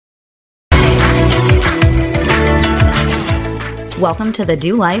Welcome to the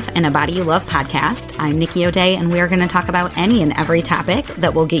Do Life in a Body You Love podcast. I'm Nikki O'Day, and we are going to talk about any and every topic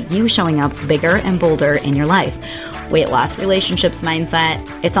that will get you showing up bigger and bolder in your life. Weight loss, relationships, mindset,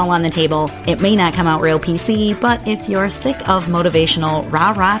 it's all on the table. It may not come out real PC, but if you're sick of motivational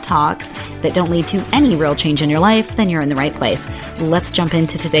rah-rah talks that don't lead to any real change in your life, then you're in the right place. Let's jump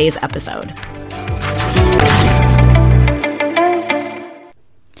into today's episode.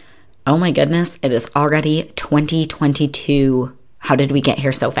 Oh my goodness, it is already 2022. How did we get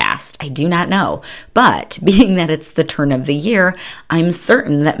here so fast? I do not know. But being that it's the turn of the year, I'm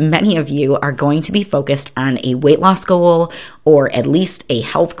certain that many of you are going to be focused on a weight loss goal or at least a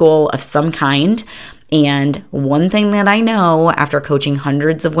health goal of some kind. And one thing that I know after coaching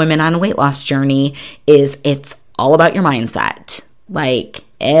hundreds of women on a weight loss journey is it's all about your mindset. Like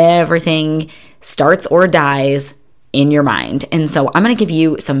everything starts or dies in your mind. And so I'm going to give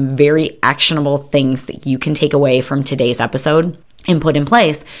you some very actionable things that you can take away from today's episode and put in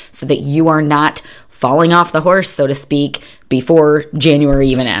place so that you are not falling off the horse, so to speak, before January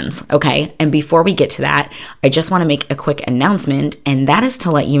even ends, okay? And before we get to that, I just want to make a quick announcement, and that is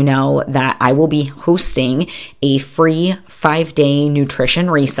to let you know that I will be hosting a free 5-day nutrition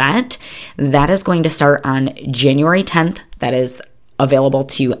reset. That is going to start on January 10th. That is available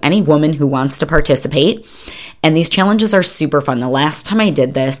to any woman who wants to participate. And these challenges are super fun. The last time I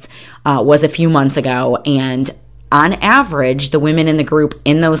did this was a few months ago, and on average, the women in the group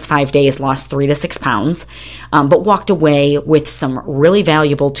in those 5 days lost 3 to 6 pounds, but walked away with some really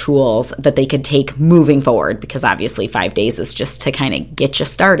valuable tools that they could take moving forward, because obviously 5 days is just to kind of get you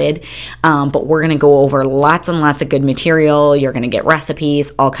started. But we're going to go over lots and lots of good material. You're going to get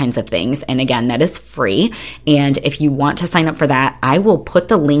recipes, all kinds of things. And again, that is free. And if you want to sign up for that, I will put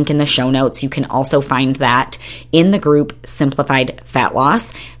the link in the show notes. You can also find that in the group Simplified Fat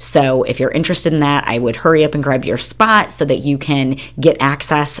Loss. So if you're interested in that, I would hurry up and grab your spot so that you can get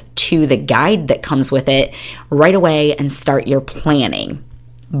access to the guide that comes with it right away and start your planning.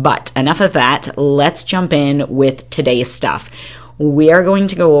 But enough of that. Let's jump in with today's stuff. We are going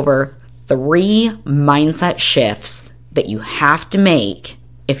to go over 3 mindset shifts that you have to make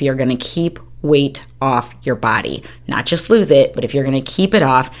if you're going to keep weight off your body. Not just lose it, but if you're going to keep it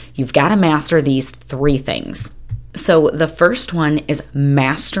off, you've got to master these 3 things. So the first one is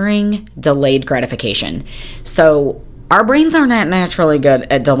mastering delayed gratification. So our brains are not naturally good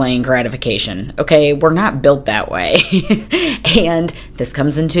at delaying gratification, okay? We're not built that way. And this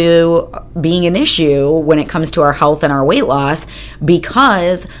comes into being an issue when it comes to our health and our weight loss,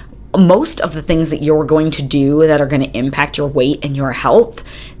 because most of the things that you're going to do that are going to impact your weight and your health,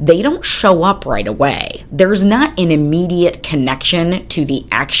 they don't show up right away. There's not an immediate connection to the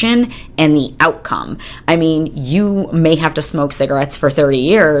action and the outcome. I mean, you may have to smoke cigarettes for 30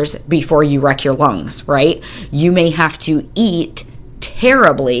 years before you wreck your lungs, right? You may have to eat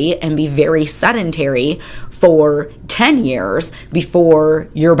terribly and be very sedentary for 10 years before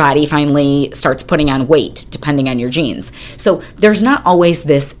your body finally starts putting on weight, depending on your genes. So there's not always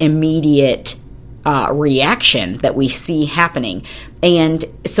this immediate reaction that we see happening. And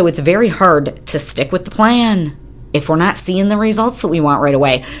so it's very hard to stick with the plan if we're not seeing the results that we want right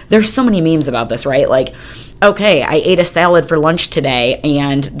away. There's so many memes about this, right? Like, okay, I ate a salad for lunch today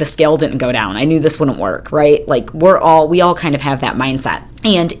and the scale didn't go down. I knew this wouldn't work, right? Like we all kind of have that mindset.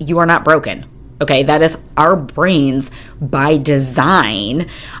 And you are not broken. Okay, that is our brains by design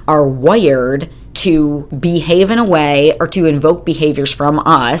are wired to behave in a way or to invoke behaviors from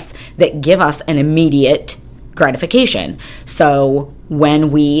us that give us an immediate gratification. So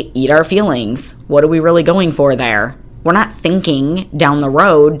when we eat our feelings, what are we really going for there? We're not thinking down the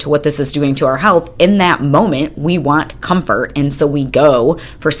road to what this is doing to our health. In that moment, we want comfort, and so we go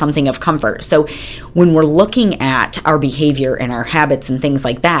for something of comfort. So when we're looking at our behavior and our habits and things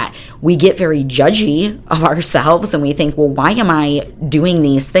like that, we get very judgy of ourselves, and we think, well, why am I doing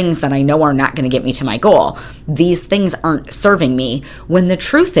these things that I know are not going to get me to my goal? These things aren't serving me. When the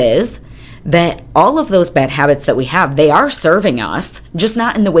truth is that all of those bad habits that we have, they are serving us, just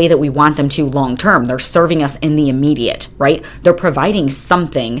not in the way that we want them to long term. They're serving us in the immediate, right? They're providing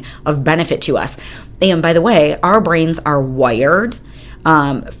something of benefit to us. And by the way, our brains are wired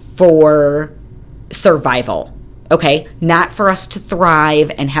for survival, okay? Not for us to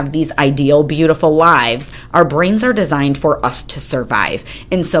thrive and have these ideal, beautiful lives. Our brains are designed for us to survive.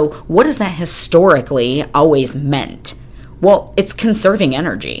 And so what has that historically always meant? Well, it's conserving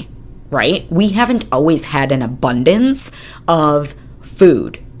energy, right? We haven't always had an abundance of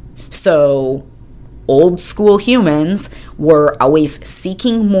food. So old school humans were always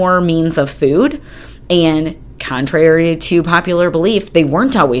seeking more means of food and contrary to popular belief, they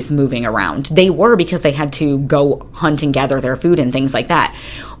weren't always moving around. They were because they had to go hunt and gather their food and things like that.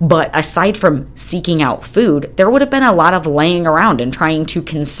 But aside from seeking out food, there would have been a lot of laying around and trying to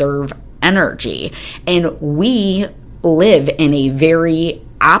conserve energy. And we live in a very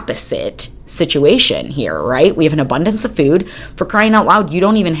opposite situation here, right? We have an abundance of food. For crying out loud, you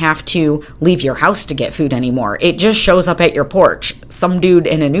don't even have to leave your house to get food anymore. It just shows up at your porch. Some dude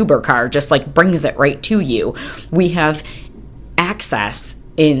in an Uber car just like brings it right to you. We have access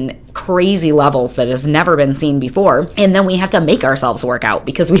in crazy levels that has never been seen before. And then we have to make ourselves work out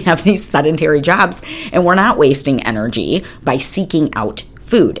because we have these sedentary jobs and we're not wasting energy by seeking out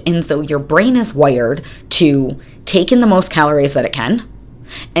food. And so your brain is wired to take in the most calories that it can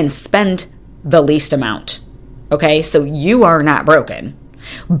and spend the least amount. Okay, so you are not broken,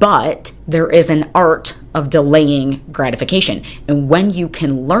 but there is an art of delaying gratification. And when you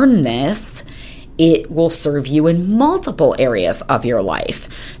can learn this, it will serve you in multiple areas of your life.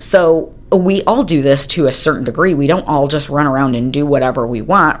 So we all do this to a certain degree. We don't all just run around and do whatever we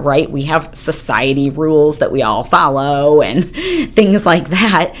want, right? We have society rules that we all follow and things like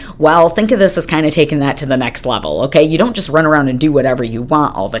that. Well, think of this as kind of taking that to the next level, okay? You don't just run around and do whatever you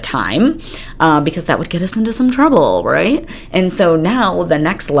want all the time because that would get us into some trouble, right? And so now the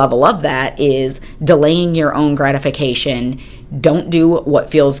next level of that is delaying your own gratification. Don't do what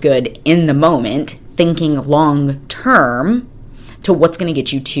feels good in the moment, thinking long term to what's going to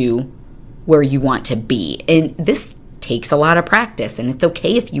get you to where you want to be. And this takes a lot of practice, and it's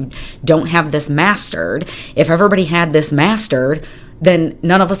okay if you don't have this mastered. If everybody had this mastered, then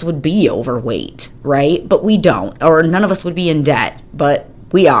none of us would be overweight, right? But we don't, or none of us would be in debt, but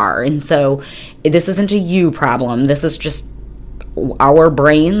we are. And so this isn't a you problem. This is just our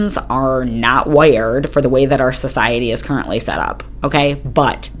brains are not wired for the way that our society is currently set up, okay?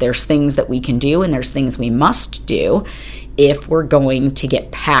 But there's things that we can do and there's things we must do if we're going to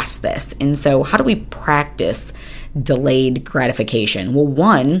get past this. And so how do we practice delayed gratification? Well,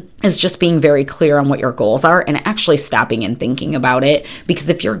 one is just being very clear on what your goals are and actually stopping and thinking about it. Because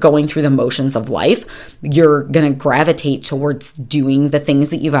if you're going through the motions of life, you're going to gravitate towards doing the things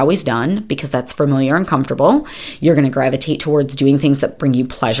that you've always done because that's familiar and comfortable. You're going to gravitate towards doing things that bring you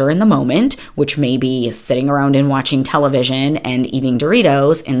pleasure in the moment, which may be sitting around and watching television and eating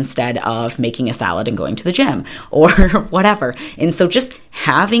Doritos instead of making a salad and going to the gym or whatever. And so just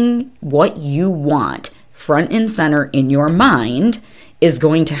having what you want front and center in your mind is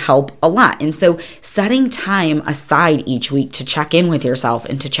going to help a lot. And so setting time aside each week to check in with yourself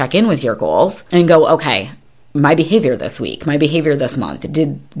and to check in with your goals and go, okay, my behavior this week, my behavior this month,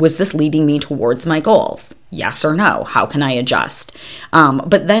 was this leading me towards my goals? Yes or no? How can I adjust?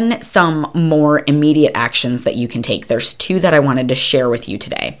 But then some more immediate actions that you can take. There's two that I wanted to share with you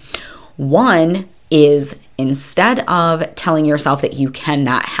today. One is instead of telling yourself that you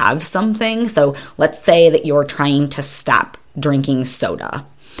cannot have something, so let's say that you're trying to stop drinking soda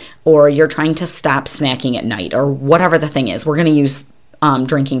or you're trying to stop snacking at night or whatever the thing is. We're going to use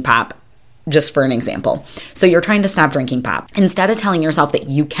drinking pop just for an example. So you're trying to stop drinking pop. Instead of telling yourself that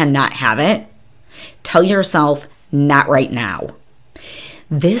you cannot have it, tell yourself not right now.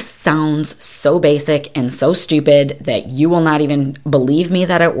 This sounds so basic and so stupid that you will not even believe me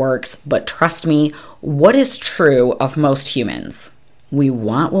that it works, but trust me, what is true of most humans? We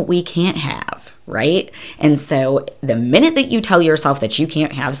want what we can't have, right? And so the minute that you tell yourself that you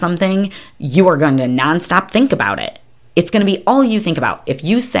can't have something, you are going to nonstop think about it. It's going to be all you think about. If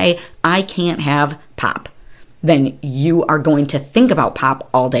you say, I can't have pop, then you are going to think about pop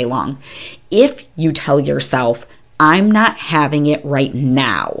all day long. If you tell yourself, I'm not having it right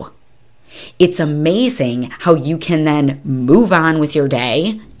now, it's amazing how you can then move on with your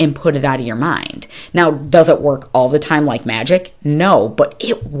day and put it out of your mind. Now, does it work all the time like magic? No, but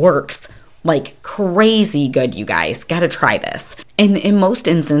it works like crazy good, you guys. Gotta try this. And in most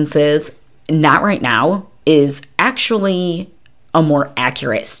instances, not right now is actually a more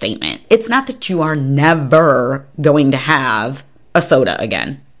accurate statement. It's not that you are never going to have a soda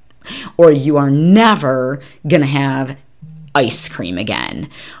again, or you are never going to have ice cream again,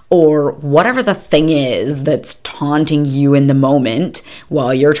 or whatever the thing is that's taunting you in the moment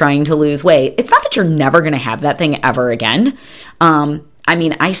while you're trying to lose weight. It's not that you're never going to have that thing ever again. I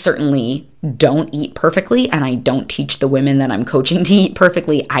mean, I certainly don't eat perfectly, and I don't teach the women that I'm coaching to eat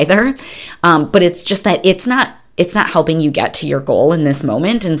perfectly either. But it's just that it's not helping you get to your goal in this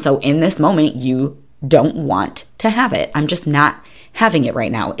moment. And so in this moment, you don't want to have it. I'm just not having it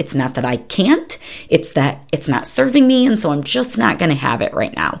right now. It's not that I can't, it's that it's not serving me, and so I'm just not going to have it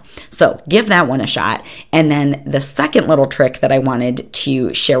right now. So give that one a shot. And then the second little trick that I wanted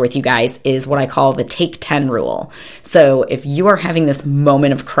to share with you guys is what I call the take 10 rule. So if you are having this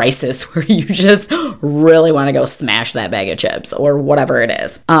moment of crisis where you just really want to go smash that bag of chips or whatever it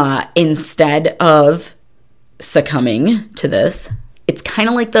is, instead of succumbing to this, it's kind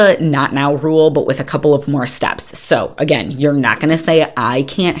of like the not now rule, but with a couple of more steps. So again, you're not going to say, I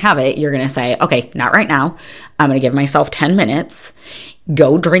can't have it. You're going to say, okay, not right now. I'm going to give myself 10 minutes,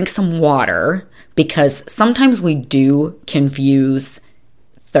 go drink some water, because sometimes we do confuse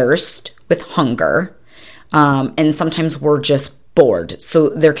thirst with hunger. And sometimes we're just bored. So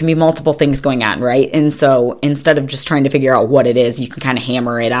there can be multiple things going on, right? And so instead of just trying to figure out what it is, you can kind of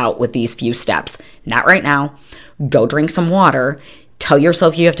hammer it out with these few steps. Not right now. Go drink some water. Tell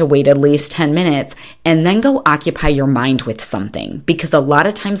yourself you have to wait at least 10 minutes, and then go occupy your mind with something, because a lot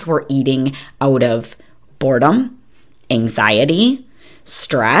of times we're eating out of boredom, anxiety,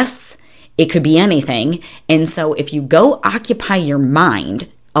 stress. It could be anything. And so if you go occupy your mind,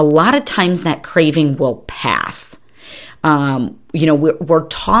 a lot of times that craving will pass. We're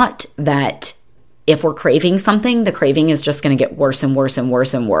taught that if we're craving something, the craving is just going to get worse and worse and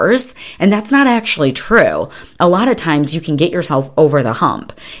worse and worse. And that's not actually true. A lot of times you can get yourself over the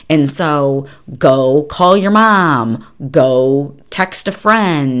hump. And so go call your mom, go text a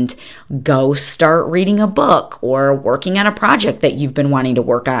friend, go start reading a book or working on a project that you've been wanting to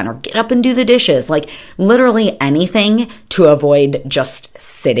work on, or get up and do the dishes. Like literally anything to avoid just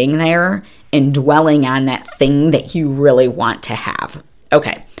sitting there and dwelling on that thing that you really want to have.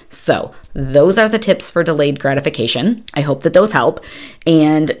 Okay, so those are the tips for delayed gratification. I hope that those help.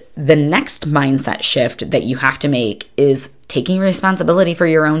 And the next mindset shift that you have to make is taking responsibility for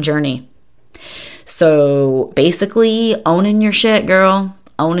your own journey. So basically, owning your shit, girl,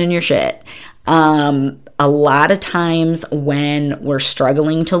 owning your shit. A lot of times when we're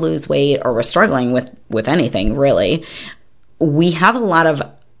struggling to lose weight, or we're struggling with anything really, we have a lot of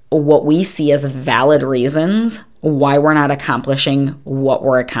what we see as valid reasons why we're not accomplishing what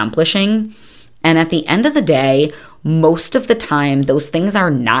we're accomplishing. And at the end of the day, most of the time, those things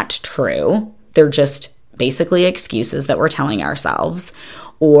are not true. They're just basically excuses that we're telling ourselves,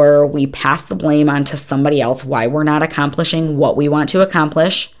 or we pass the blame onto somebody else why we're not accomplishing what we want to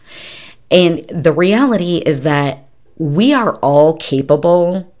accomplish. And the reality is that we are all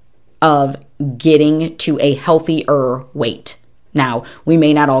capable of getting to a healthier weight. Now, we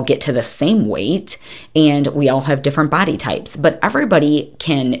may not all get to the same weight, and we all have different body types, but everybody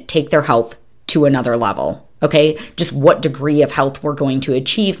can take their health to another level, okay? Just what degree of health we're going to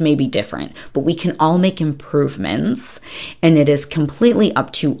achieve may be different, but we can all make improvements, and it is completely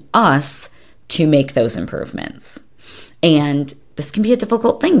up to us to make those improvements. And this can be a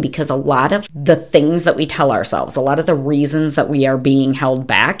difficult thing, because a lot of the things that we tell ourselves, a lot of the reasons that we are being held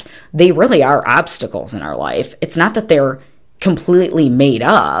back, they really are obstacles in our life. It's not that they're completely made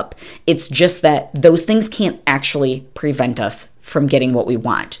up. It's just that those things can't actually prevent us from getting what we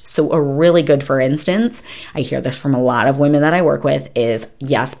want. So a really good, for instance, I hear this from a lot of women that I work with is,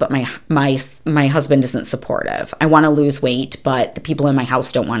 yes, but my husband isn't supportive. I want to lose weight, but the people in my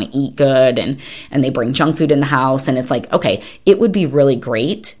house don't want to eat good, and they bring junk food in the house. And it's like, okay, it would be really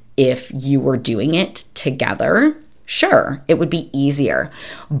great if you were doing it together. Sure, it would be easier,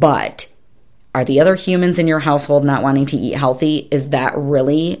 but are the other humans in your household not wanting to eat healthy? Is that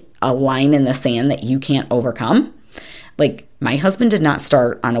really a line in the sand that you can't overcome? Like, my husband did not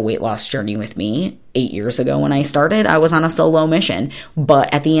start on a weight loss journey with me 8 years ago when I started. I was on a solo mission.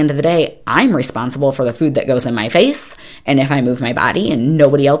 But at the end of the day, I'm responsible for the food that goes in my face, and if I move my body, and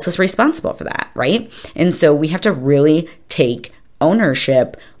nobody else is responsible for that, right? And so we have to really take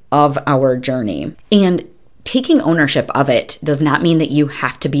ownership of our journey. And taking ownership of it does not mean that you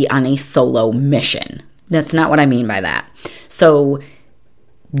have to be on a solo mission. That's not what I mean by that. So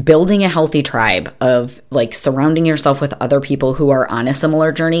building a healthy tribe of surrounding yourself with other people who are on a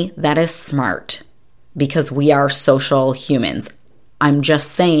similar journey, that is smart, because we are social humans. I'm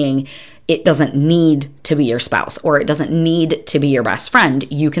just saying it doesn't need to be your spouse, or it doesn't need to be your best friend.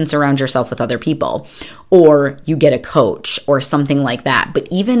 You can surround yourself with other people, or you get a coach or something like that. But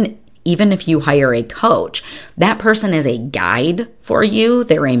even if you hire a coach, that person is a guide for you.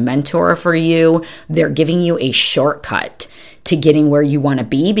 They're a mentor for you. They're giving you a shortcut to getting where you want to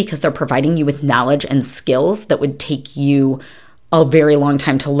be, because they're providing you with knowledge and skills that would take you a very long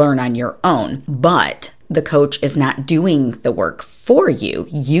time to learn on your own. But the coach is not doing the work for you.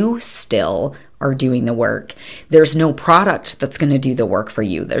 You still are doing the work. There's no product that's going to do the work for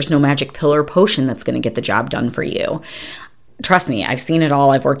you. There's no magic pill or potion that's going to get the job done for you. trust me, I've seen it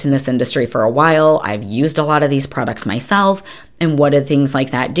all. I've worked in this industry for a while. I've used a lot of these products myself. And what do things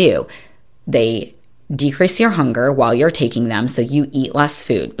like that do? They decrease your hunger while you're taking them, so you eat less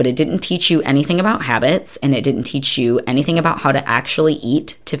food. But it didn't teach you anything about habits, and it didn't teach you anything about how to actually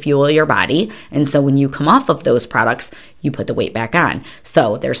eat to fuel your body. And so when you come off of those products, you put the weight back on.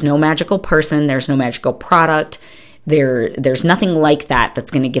 So there's no magical person, there's no magical product. There's nothing like that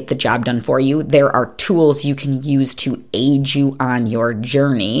that's going to get the job done for you. There are tools you can use to aid you on your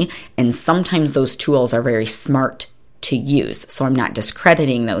journey, and sometimes those tools are very smart to use. So I'm not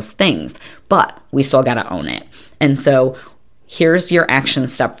discrediting those things, but we still got to own it. And so here's your action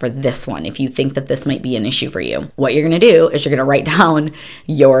step for this one. If you think that this might be an issue for you, what you're going to do is you're going to write down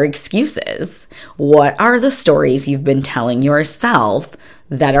your excuses. What are the stories you've been telling yourself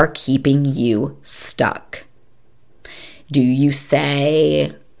that are keeping you stuck? Do you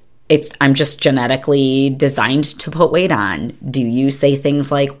say, I'm just genetically designed to put weight on? Do you say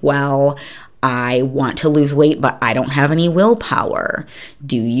things like, well, I want to lose weight, but I don't have any willpower?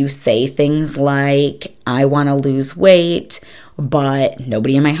 Do you say things like, I want to lose weight, but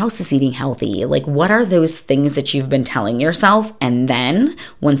nobody in my house is eating healthy? Like, what are those things that you've been telling yourself? And then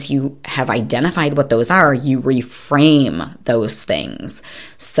once you have identified what those are, you reframe those things.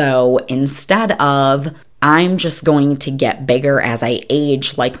 So instead of, I'm just going to get bigger as I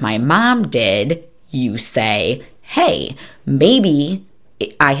age like my mom did, you say, hey, maybe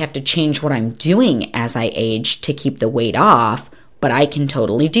I have to change what I'm doing as I age to keep the weight off, but I can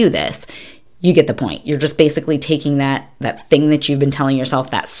totally do this. You get the point. You're just basically taking that thing that you've been telling yourself,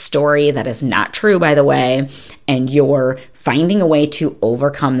 that story that is not true, by the way, and you're finding a way to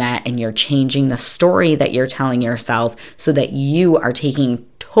overcome that, and you're changing the story that you're telling yourself so that you are taking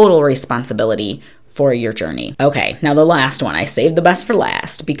total responsibility for your journey. Okay, now the last one, I saved the best for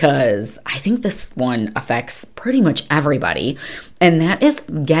last because I think this one affects pretty much everybody, and that is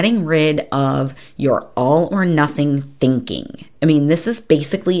getting rid of your all or nothing thinking. I mean, this is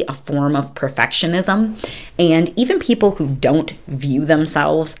basically a form of perfectionism, and even people who don't view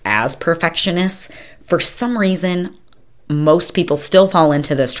themselves as perfectionists, for some reason, most people still fall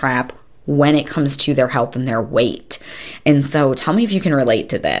into this trap when it comes to their health and their weight. And so tell me if you can relate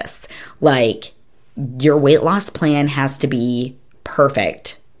to this. Like, your weight loss plan has to be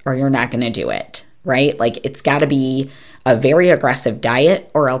perfect or you're not going to do it, right? Like, it's got to be a very aggressive diet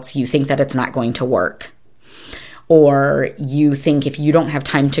or else you think that it's not going to work. Or you think if you don't have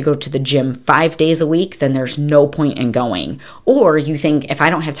time to go to the gym 5 days a week, then there's no point in going. Or you think if I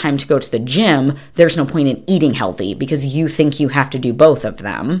don't have time to go to the gym, there's no point in eating healthy because you think you have to do both of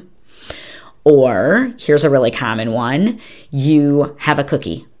them. Or here's a really common one. You have a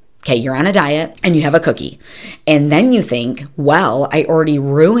cookie. Okay, you're on a diet and you have a cookie. And then you think, well, I already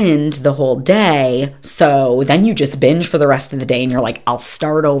ruined the whole day. So then you just binge for the rest of the day and you're like, I'll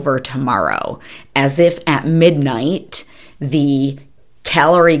start over tomorrow. As if at midnight, the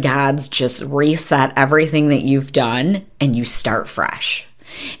calorie gods just reset everything that you've done and you start fresh.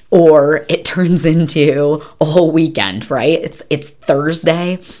 Or it turns into a whole weekend, right? It's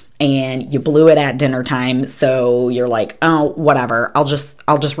Thursday and you blew it at dinner time, so you're like, oh, whatever, I'll just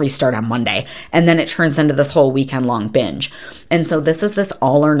restart on Monday. And then it turns into this whole weekend long binge. And so this is this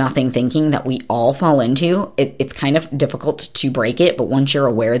all or nothing thinking that we all fall into. It's kind of difficult to break it, but once you're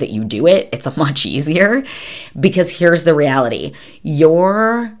aware that you do it, it's much easier. Because here's the reality.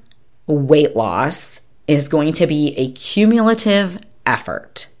 Your weight loss is going to be a cumulative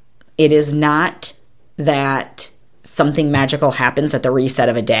effort. It is not that something magical happens at the reset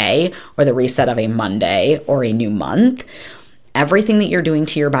of a day or the reset of a Monday or a new month. Everything that you're doing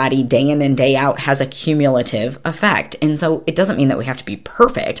to your body day in and day out has a cumulative effect. And so it doesn't mean that we have to be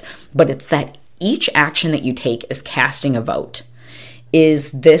perfect, but it's that each action that you take is casting a vote.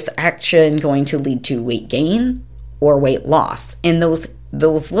 Is this action going to lead to weight gain or weight loss? And those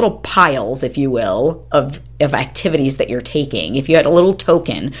little piles, if you will, of activities that you're taking, if you had a little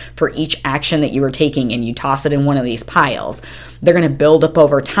token for each action that you were taking and you toss it in one of these piles, they're going to build up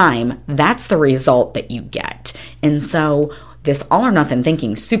over time. That's the result that you get. And so this all or nothing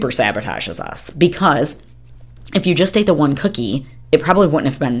thinking super sabotages us, because if you just ate the one cookie, it probably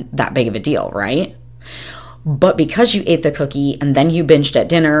wouldn't have been that big of a deal, right? But because you ate the cookie and then you binged at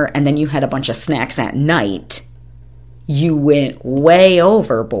dinner and then you had a bunch of snacks at night, you went way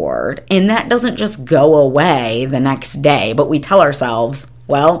overboard, and that doesn't just go away the next day, but we tell ourselves,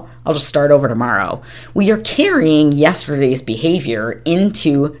 well, I'll just start over tomorrow. We are carrying yesterday's behavior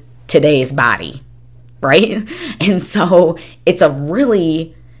into today's body, right? And so it's a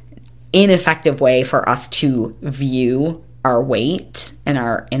really ineffective way for us to view our weight and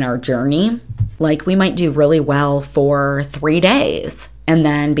our journey. Like we might do really well for 3 days. And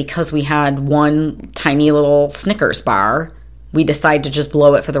then because we had one tiny little Snickers bar, we decide to just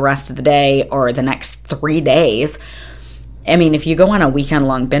blow it for the rest of the day or the next 3 days. I mean, if you go on a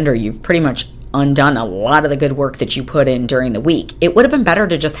weekend-long bender, you've pretty much undone a lot of the good work that you put in during the week. It would have been better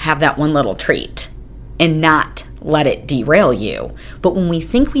to just have that one little treat and not let it derail you. But when we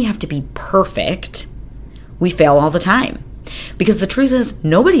think we have to be perfect, we fail all the time. Because the truth is,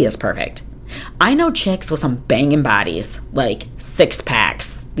 nobody is perfect. I know chicks with some banging bodies, like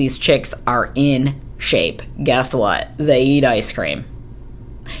 6-packs. These chicks are in shape. Guess what? They eat ice cream.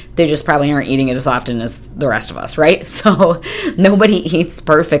 They just probably aren't eating it as often as the rest of us, right? So nobody eats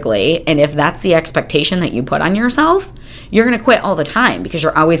perfectly. And if that's the expectation that you put on yourself, you're going to quit all the time because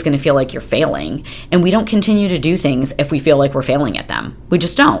you're always going to feel like you're failing. And we don't continue to do things if we feel like we're failing at them. We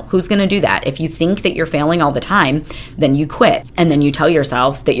just don't. Who's going to do that? If you think that you're failing all the time, then you quit. And then you tell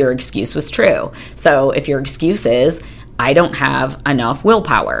yourself that your excuse was true. So if your excuse is, I don't have enough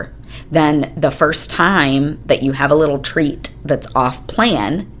willpower, then the first time that you have a little treat that's off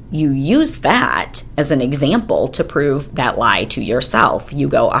plan, you use that as an example to prove that lie to yourself. You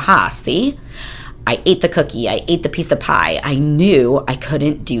go, aha, see? I ate the cookie. I ate the piece of pie. I knew I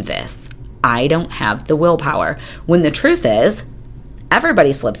couldn't do this. I don't have the willpower. When the truth is,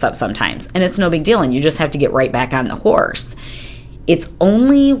 everybody slips up sometimes, and it's no big deal, and you just have to get right back on the horse. It's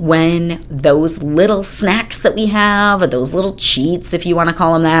only when those little snacks that we have, or those little cheats, if you want to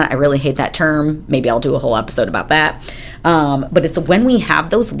call them that. I really hate that term. Maybe I'll do a whole episode about that. But it's when we have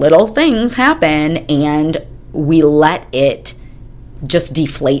those little things happen and we let it just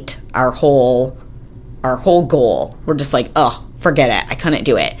deflate our whole goal. We're just like, oh, forget it. I couldn't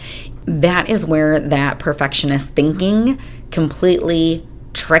do it. That is where that perfectionist thinking completely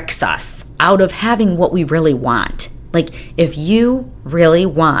tricks us out of having what we really want. Like, if you really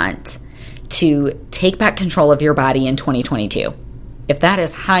want to take back control of your body in 2022, if that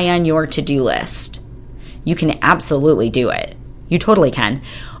is high on your to-do list, you can absolutely do it. You totally can.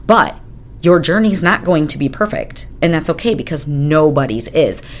 But your journey is not going to be perfect, and that's okay because nobody's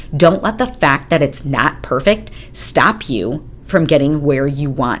is. Don't let the fact that it's not perfect stop you from getting where you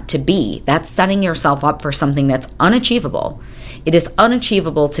want to be. That's setting yourself up for something that's unachievable. It is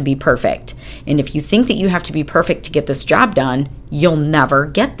unachievable to be perfect. And if you think that you have to be perfect to get this job done, you'll never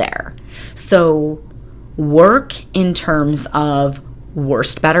get there. So work in terms of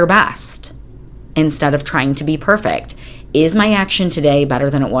worst, better, best instead of trying to be perfect. Is my action today better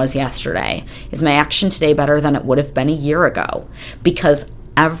than it was yesterday? Is my action today better than it would have been a year ago? Because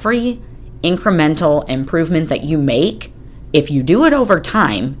every incremental improvement that you make, if you do it over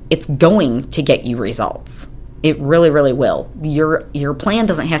time, it's going to get you results. It really, really will. Your plan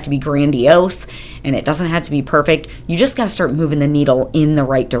doesn't have to be grandiose and it doesn't have to be perfect. You just got to start moving the needle in the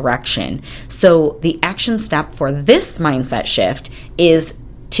right direction. So the action step for this mindset shift is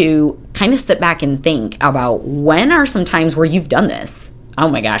to kind of sit back and think about when are some times where you've done this. Oh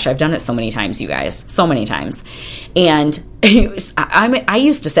my gosh, I've done it so many times, you guys, so many times. And I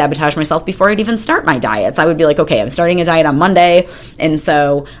used to sabotage myself before I'd even start my diets. I would be like, okay, I'm starting a diet on Monday, and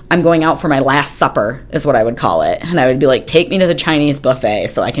so I'm going out for my last supper is what I would call it. And I would be like, take me to the Chinese buffet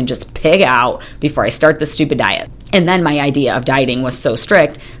so I can just pig out before I start this stupid diet. And then my idea of dieting was so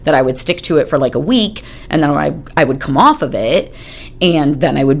strict that I would stick to it for like a week, and then I would come off of it, and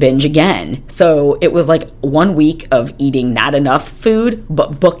then I would binge again. So it was like 1 week of eating not enough food,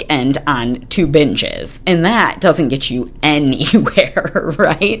 but bookend on 2 binges. And that doesn't get you anywhere,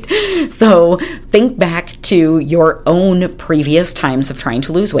 right? So think back to your own previous times of trying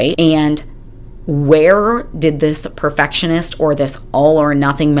to lose weight, and where did this perfectionist or this all or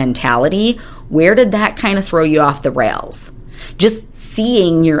nothing mentality, where did that kind of throw you off the rails? Just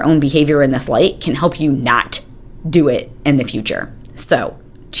seeing your own behavior in this light can help you not do it in the future. So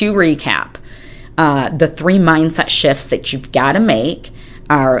to recap, the 3 mindset shifts that you've got to make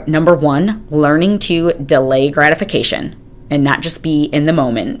are, number 1, learning to delay gratification and not just be in the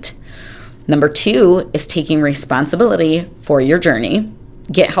moment. Number 2 is taking responsibility for your journey.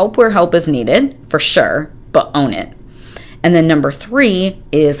 Get help where help is needed, for sure, but own it. And then number 3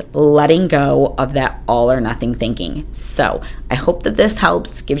 is letting go of that all or nothing thinking. So I hope that this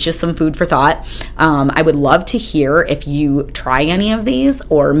helps, gives you some food for thought. I would love to hear if you try any of these,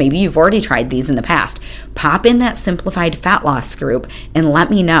 or maybe you've already tried these in the past. Pop in that Simplified Fat Loss group and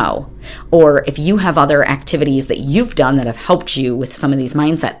let me know. Or if you have other activities that you've done that have helped you with some of these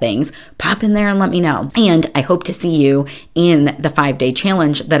mindset things, pop in there and let me know. And I hope to see you in the 5-day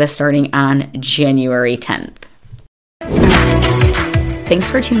challenge that is starting on January 10th. Thanks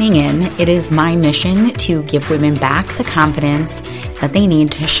for tuning in. It is my mission to give women back the confidence that they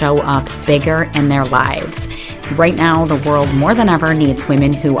need to show up bigger in their lives. Right now, the world more than ever needs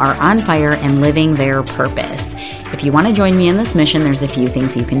women who are on fire and living their purpose. If you want to join me in this mission, there's a few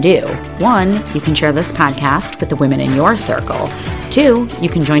things you can do. 1, you can share this podcast with the women in your circle. 2, you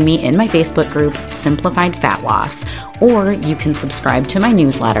can join me in my Facebook group, Simplified Fat Loss, or you can subscribe to my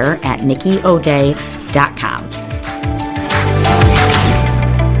newsletter at NikkiO'Day.com.